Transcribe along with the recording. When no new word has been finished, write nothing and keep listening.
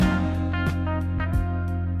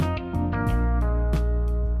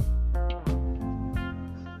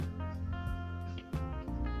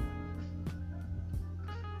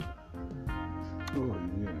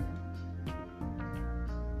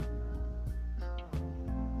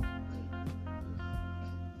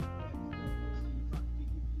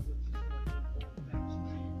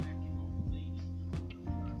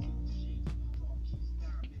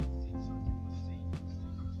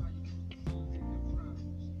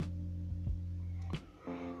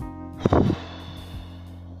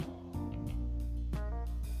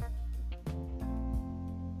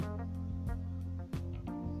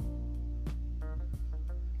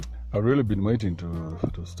I've really been waiting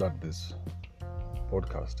to start this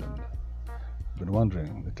podcast, and I've been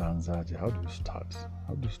wondering, Tanzaji, how do you start?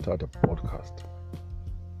 How do you start a podcast?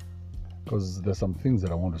 Because there's some things that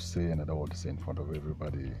I want to say and I don't want to say in front of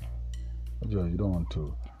everybody. You don't want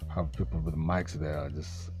to have people with mics there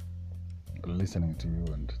just listening to you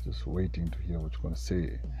and just waiting to hear what you're going to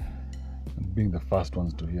say and being the first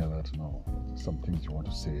ones to hear that. No, some things you want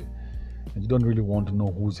to say and you don't really want to know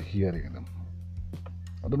who's hearing them.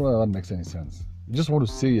 I don't know whether that makes any sense. You just want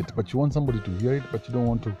to say it, but you want somebody to hear it, but you don't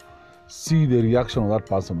want to see the reaction of that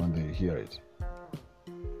person when they hear it.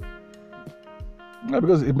 Yeah,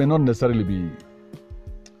 because it may not necessarily be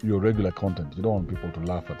your regular content. You don't want people to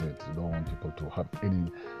laugh at it. You don't want people to have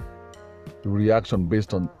any reaction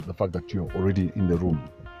based on the fact that you're already in the room.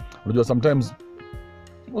 Because sometimes,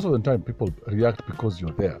 most of the time, people react because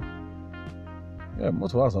you're there. Yeah,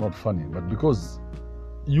 most of us are not funny, but because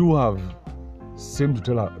you have seemed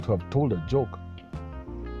to have told a joke,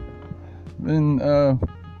 then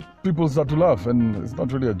people start to laugh, and it's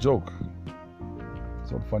not really a joke.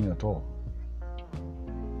 It's not funny at all.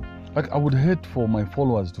 Like, I would hate for my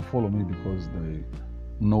followers to follow me because they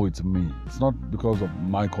know it's me. It's not because of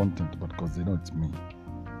my content, but because they know it's me.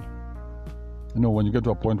 You know, when you get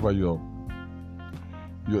to a point where you're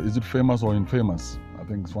is it famous or infamous? I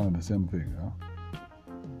think it's one and the same thing. Huh?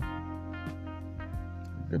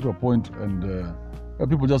 You get to a point and where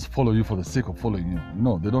people just follow you for the sake of following you. You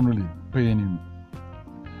know, they don't really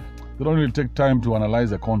they don't really take time to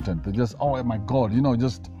analyze the content. They just, oh my God, you know,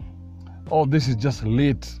 this is just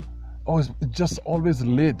late. Oh, it's just always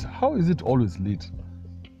late. How is it always late?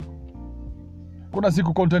 Kuna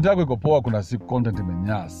siku content yako iko poa, kuna siku content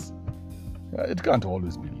imenyas. It can't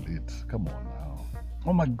always be late. Come on now.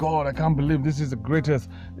 Oh my God, I can't believe this is the greatest.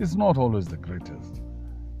 It's not always the greatest.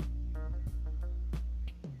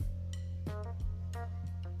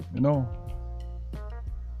 You know?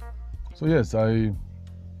 So yes, I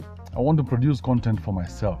want to produce content for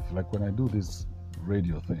myself. Like when I do this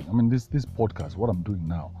radio thing. I mean, this podcast, what I'm doing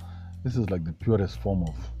now, this is like the purest form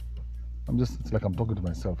of, it's like I'm talking to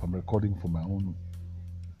myself. I'm recording for my own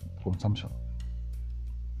consumption.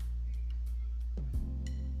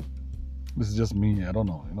 This is just me, I don't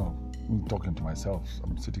know, me talking to myself.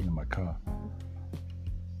 I'm sitting in my car,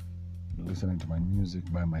 listening to my music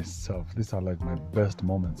by myself. These are like my best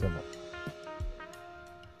moments ever.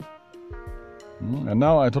 And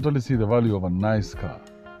now I totally see the value of a nice car.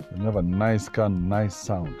 When you have a nice car, nice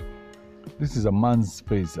sound. This is a man's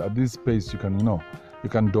space. At this space, you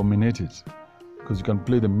can dominate it because you can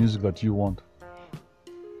play the music that you want.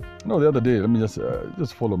 The other day, let me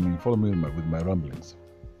just follow me with my ramblings.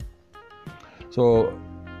 So,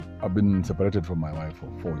 I've been separated from my wife for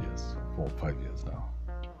 4 or 5 years now.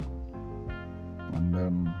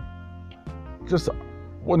 And just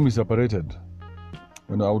when we separated,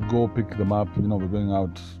 when I would go pick them up, we're going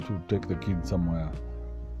out to take the kids somewhere,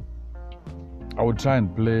 I would try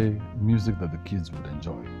and play music that the kids would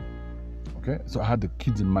enjoy. Okay? So I had the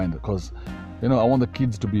kids in mind because, I want the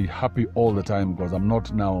kids to be happy all the time because I'm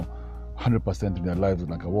not now 100% in their lives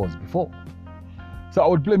like I was before. So I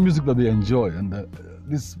would play music that they enjoy, and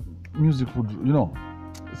this music would,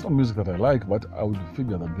 it's not music that I like, but I would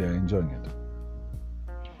figure that they're enjoying it.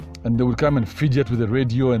 And they would come and fidget with the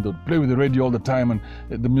radio, and they would play with the radio all the time, and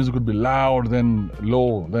the music would be loud, then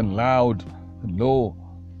low, then loud, then low.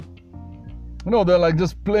 They're like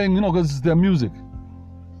just playing, because it's their music.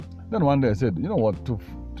 Then one day I said, you know what, to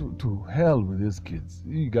hell with these kids.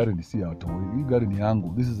 You got to see our toy, you got any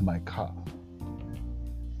angle. This is my car.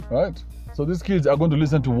 Right? So these kids are going to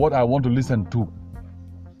listen to what I want to listen to.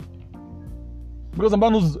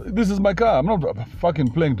 Because this is my car. I'm not fucking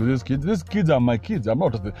playing to these kids. These kids are my kids. I'm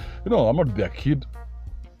not their kid.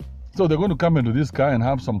 So they're going to come into this car and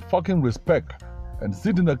have some fucking respect and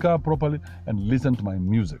sit in the car properly and listen to my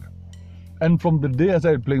music. And from the day I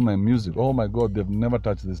started playing my music, oh my God, they've never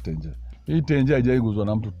touched this tenje. Hii tenje haijaiguzwa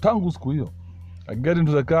na mtu tangu siku hiyo. I get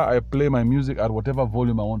into the car, I play my music at whatever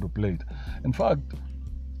volume I want to play it. In fact,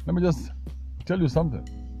 let me just tell you something.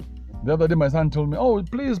 The other day my son told me, oh,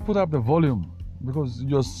 please put up the volume because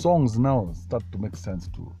your songs now start to make sense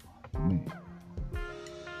to me.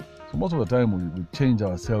 So most of the time we change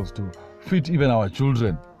ourselves to fit even our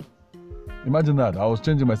children. Imagine that. I was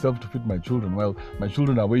changing myself to fit my children while my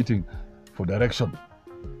children are waiting for direction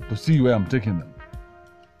to see where I'm taking them.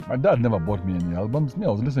 My dad never bought me any albums. Me, I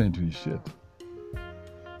was listening to his shit.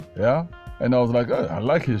 Yeah? And I was like, I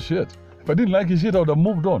like his shit. If I didn't like his shit, I would have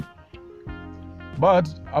moved on.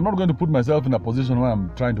 But I'm not going to put myself in a position where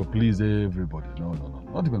I'm trying to please everybody. No.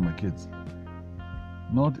 Not even my kids.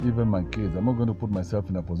 Not even my kids. I'm not going to put myself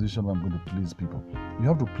in a position where I'm going to please people. You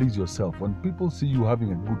have to please yourself. When people see you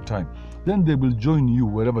having a good time, then they will join you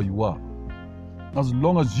wherever you are. As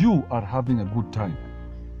long as you are having a good time.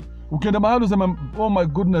 Ukienda mahali usema, oh my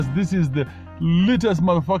goodness, this is the latest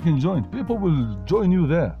motherfucking joint. People will join you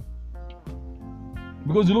there.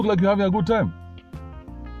 Because you look like you're having a good time.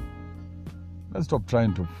 Let's stop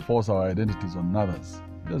trying to force our identities on others.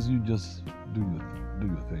 You just do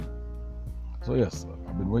your thing. So yes,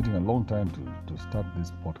 I've been waiting a long time to start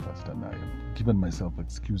this podcast, and I have given myself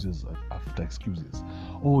excuses after excuses.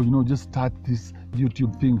 Oh, just start this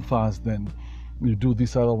YouTube thing first, then you do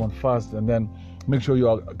this other one first, and then make sure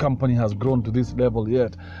your company has grown to this level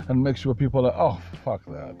yet, and make sure people are, oh, fuck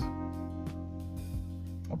that.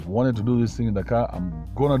 I've wanted to do this thing in the car. I'm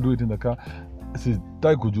gonna do it in the car.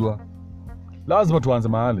 Sitaki kujua. Lazima tuanze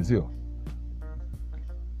mahali, sio?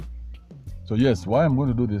 So yes, why I'm going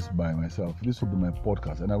to do this by myself, this will be my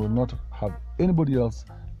podcast, and I will not have anybody else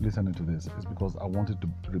listening to this, is because I want it to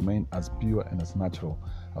remain as pure and as natural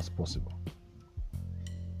as possible.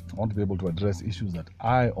 I want to be able to address issues that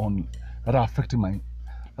are affecting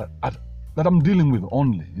that I'm dealing with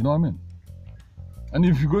only, you know what I mean? And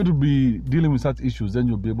if you're going to be dealing with such issues, then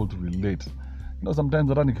you'll be able to relate. Sometimes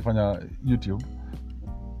hata nikifanya YouTube,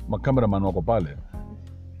 cameraman wako pale,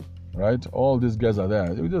 right? All these guys are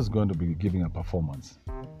there. You're just going to be giving a performance.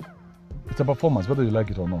 It's a performance, whether you like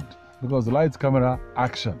it or not. Because lights, camera,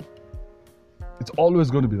 action. It's always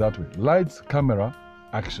going to be that way. Lights, camera,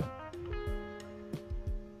 action.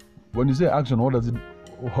 When you say action,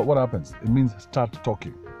 what happens? It means start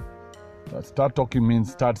talking. Start talking means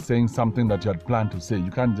start saying something that you had planned to say.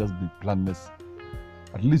 You can't just be planless.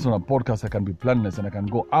 At least on a podcast, I can be planless and I can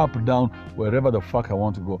go up, down, wherever the fuck I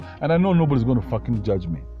want to go. And I know nobody's going to fucking judge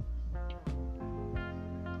me.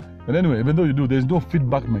 But anyway, even though you do, there's no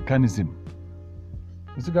feedback mechanism.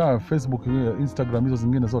 You see, Facebook, Instagram, hizo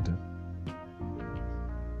zingine zote.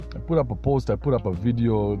 I put up a post, I put up a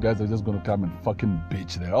video, guys are just going to come and fucking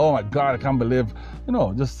bitch there. Oh my God, I can't believe,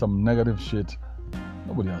 just some negative shit.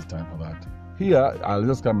 Nobody has time for that. Here, I'll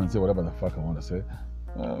just come and say whatever the fuck I want to say.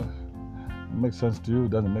 It makes sense to you,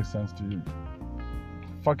 doesn't make sense to you.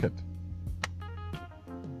 Fuck it.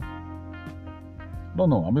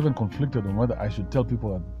 No, I'm even conflicted on whether I should tell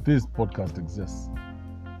people that this podcast exists.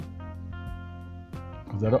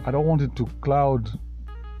 Because I don't want it to cloud,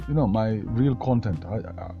 my real content. I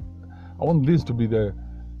want this to be the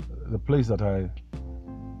place that I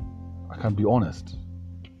can be honest.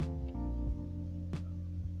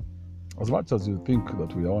 As much as you think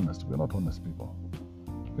that we are honest, we are not honest people.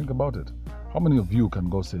 Think about it. How many of you can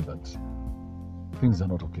go say that things are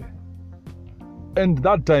not okay? And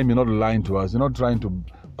that time you're not lying to us. You're not trying to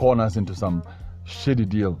corner us into some shady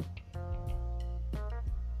deal.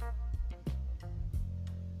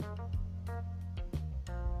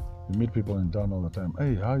 You meet people in town all the time.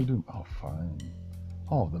 Hey, how are you doing? Oh, fine.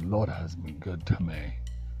 Oh, the Lord has been good to me.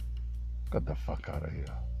 Get the fuck out of here.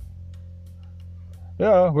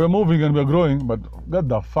 Yeah, we're moving and we're growing, but get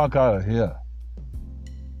the fuck out of here.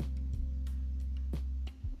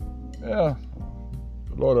 Yeah,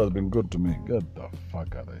 the Lord has been good to me. Get the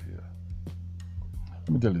fuck out of here. Let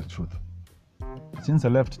me tell you the truth. Since I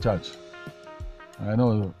left church, I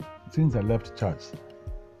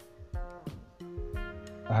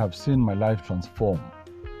have seen my life transform.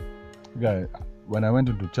 When I went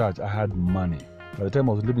into church, I had money. By the time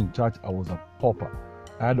I was leaving church, I was a pauper.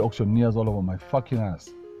 I had auctioneers all over my fucking ass.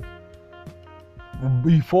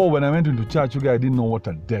 Before, when I went into church, I didn't know what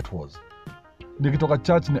a debt was. Nikitoka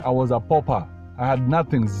church, I was a pauper. I had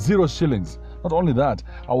nothing, 0 shillings. Not only that,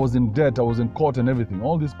 I was in debt, I was in court and everything.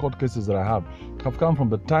 All these court cases that I have come from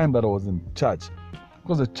the time that I was in church.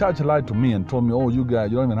 Because the church lied to me and told me, oh, you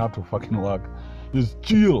guys, you don't even have to fucking work. Just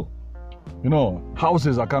chill.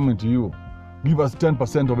 Houses are coming to you. Give us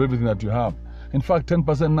 10% of everything that you have. In fact,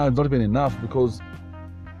 10% now is not even enough because,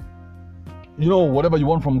 whatever you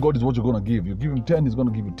want from God is what you're going to give. You give him 10, he's going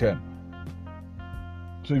to give you 10.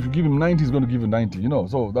 So if you give him 90, he's going to give you 90.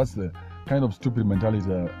 So that's the kind of stupid mentality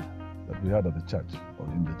that we had at the church or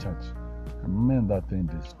in the church. And man, that thing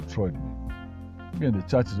destroyed me. Again, the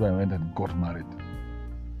church is where I went and got married.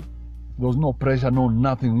 There was no pressure, no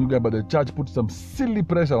nothing. But the church put some silly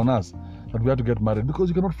pressure on us that we had to get married because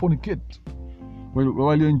you cannot fornicate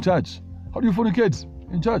while you're in church. How do you fornicate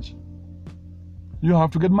in church? You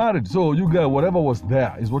have to get married. So you guys, whatever was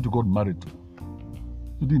there is what you got married to.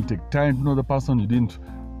 You didn't take time to know the person. You didn't.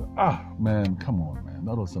 Man, come on, man.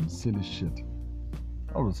 That was some silly shit.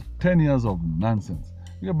 That was 10 years of nonsense.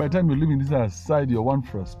 By the time you're leaving this side, you're one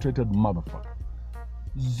frustrated motherfucker.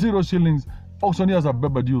 0 shillings. Auctioneers have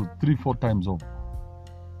bebered you 3-4 times over.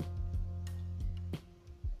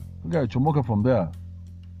 Okay, Chomoka from there.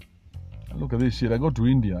 And look at this shit. I go to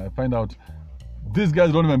India. I find out these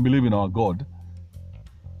guys don't even believe in our God.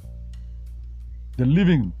 They're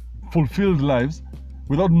living fulfilled lives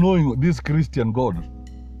without knowing this Christian God.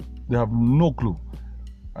 They have no clue.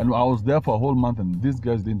 And I was there for a whole month, and these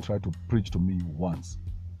guys didn't try to preach to me once.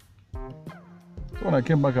 So when I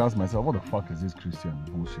came back, I asked myself, what the fuck is this Christian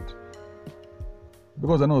bullshit?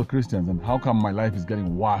 Because I know the Christians, and how come my life is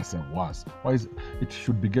getting worse and worse? Why is it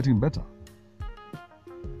should be getting better?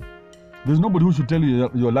 There's nobody who should tell you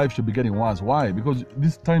that your life should be getting worse. Why? Because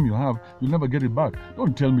this time you have, you'll never get it back.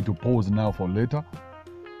 Don't tell me to pause now for later.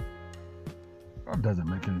 That doesn't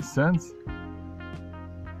make any sense.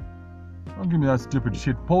 Don't give me that stupid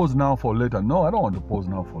shit. Pause now for later. No, I don't want to pause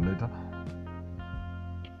now for later.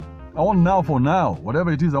 I want now for now.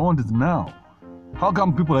 Whatever it is I want is now. How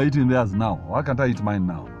come people are eating theirs now? Why can't I eat mine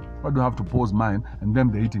now? Why do I have to pause mine and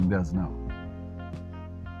then they're eating theirs now?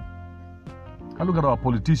 I look at our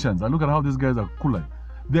politicians. I look at how these guys are cool.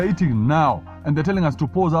 They're eating now and they're telling us to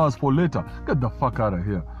pause ours for later. Get the fuck out of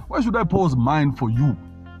here. Why should I pause mine for you?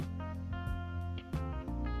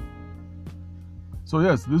 So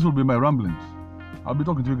yes, this will be my ramblings. I'll be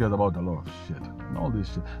talking to you guys about a lot of shit and all this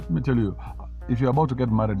shit. Let me tell you, if you're about to get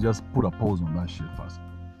married, just put a pause on that shit first.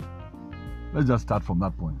 Let's just start from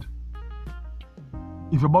that point.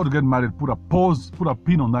 If you're about to get married, put a pause, put a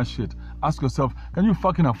pin on that shit. Ask yourself, can you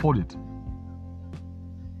fucking afford it?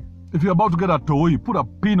 If you're about to get a toy, put a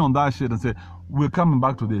pin on that shit and say, we're coming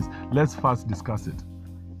back to this. Let's first discuss it.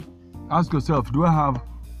 Ask yourself, do I have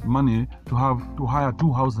money to hire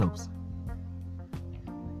 2 house helps?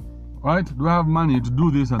 Right? Do I have money to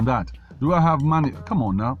do this and that? Do I have money? Come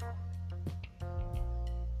on now.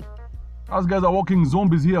 Us guys are walking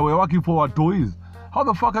zombies here. We're working for our toys. How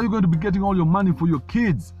the fuck are you going to be getting all your money for your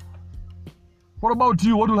kids? What about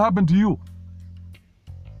you? What will happen to you?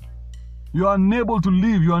 You are unable to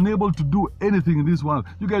live. You are unable to do anything in this world.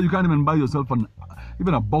 You guys, you can't even buy yourself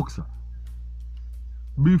even a boxer.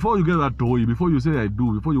 Before you get that toy, before you say I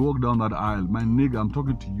do, before you walk down that aisle, my nigga, I'm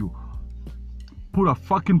talking to you. Put a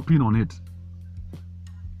fucking pin on it.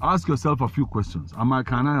 Ask yourself a few questions.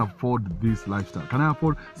 Can I afford this lifestyle? Can I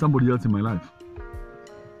afford somebody else in my life?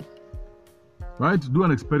 Right? Do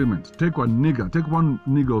an experiment. Take one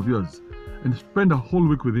nigga of yours and spend a whole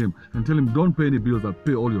week with him and tell him, don't pay any bills, I'll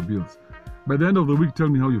pay all your bills. By the end of the week, tell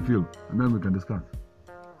me how you feel and then we can discuss.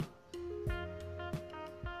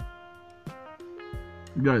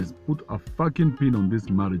 You guys, put a fucking pin on this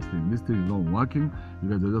marriage thing. This thing is not working. You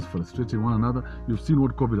guys are just frustrating one another. You've seen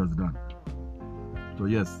what COVID has done. So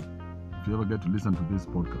yes, if you ever get to listen to this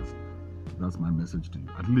podcast, that's my message to you.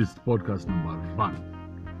 At least podcast number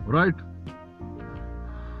 1. Right?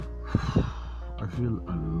 I feel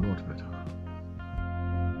a lot better.